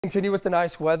Continue with the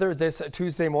nice weather this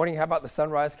Tuesday morning. How about the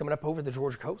sunrise coming up over the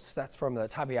Georgia coast? That's from the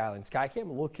Tybee Island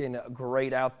Skycam. Looking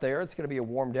great out there. It's going to be a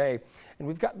warm day, and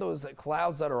we've got those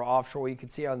clouds that are offshore. You can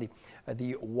see on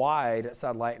the wide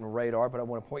satellite and radar, but I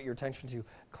want to point your attention to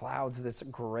clouds, this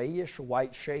grayish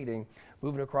white shading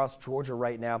moving across Georgia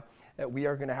right now. We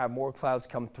are going to have more clouds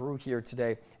come through here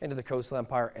today into the coastal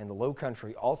empire and the low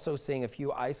country. Also seeing a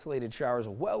few isolated showers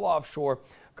well offshore.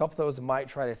 A couple of those might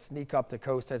try to sneak up the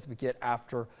coast as we get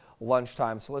after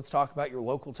lunchtime. So let's talk about your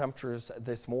local temperatures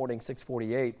this morning.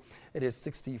 6:48. It is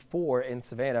 64 in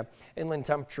Savannah. Inland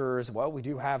temperatures, well, we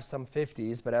do have some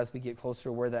 50s, but as we get closer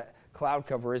to where that cloud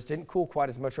cover is, didn't cool quite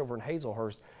as much over in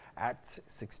Hazelhurst at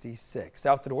 66.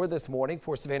 Out the door this morning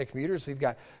for Savannah commuters, we've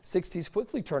got 60s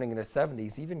quickly turning into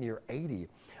 70s, even near 80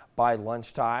 by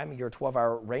lunchtime. Your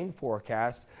 12-hour rain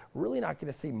forecast, really not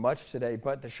going to see much today,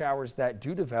 but the showers that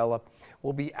do develop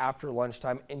will be after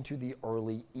lunchtime into the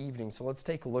early evening. So let's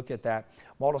take a look at that.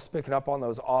 Models picking up on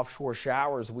those offshore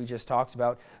showers we just talked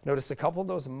about. Notice a couple of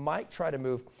those might try to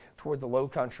move toward the low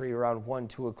country around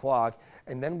 1-2 o'clock.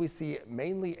 And then we see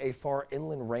mainly a far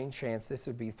inland rain chance. This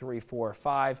would be 3, 4,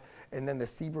 5. And then the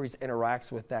sea breeze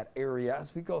interacts with that area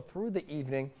as we go through the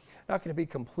evening. Not going to be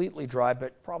completely dry,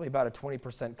 but probably about a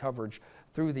 20% coverage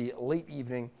through the late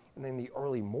evening. And then the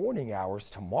early morning hours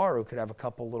tomorrow could have a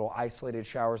couple little isolated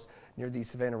showers near the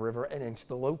Savannah River and into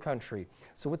the low country.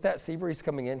 So with that sea breeze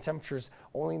coming in, temperatures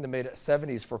only in the mid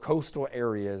 70s for coastal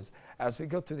areas as we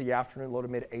go through the afternoon, low to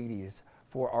mid 80s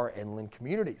for our inland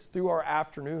communities. Through our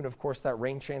afternoon, of course, that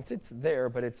rain chance, it's there,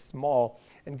 but it's small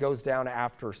and goes down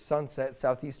after sunset.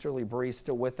 Southeasterly breeze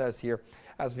still with us here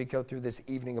as we go through this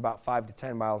evening, about 5 to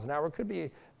 10 miles an hour. It could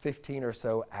be 15 or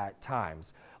so at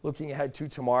times. Looking ahead to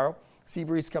tomorrow, sea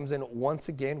breeze comes in once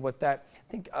again with that,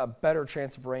 I think, a better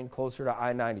chance of rain closer to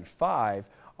I-95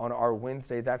 on our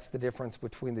Wednesday. That's the difference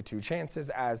between the two chances,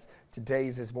 as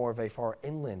today's is more of a far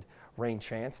inland rain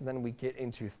chance. And then we get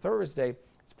into Thursday,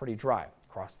 it's pretty dry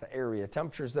across the area.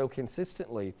 Temperatures, though,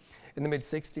 consistently in the mid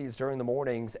 60s during the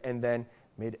mornings and then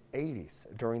mid 80s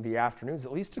during the afternoons,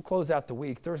 at least to close out the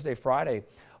week. Thursday, Friday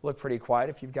look pretty quiet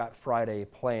if you've got Friday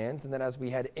plans. And then as we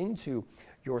head into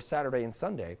your Saturday and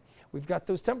Sunday, we've got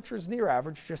those temperatures near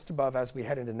average, just above. As we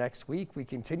head into next week, we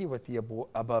continue with the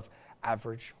above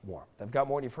average warmth. I've got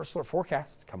more in your First Alert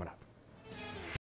forecast coming up.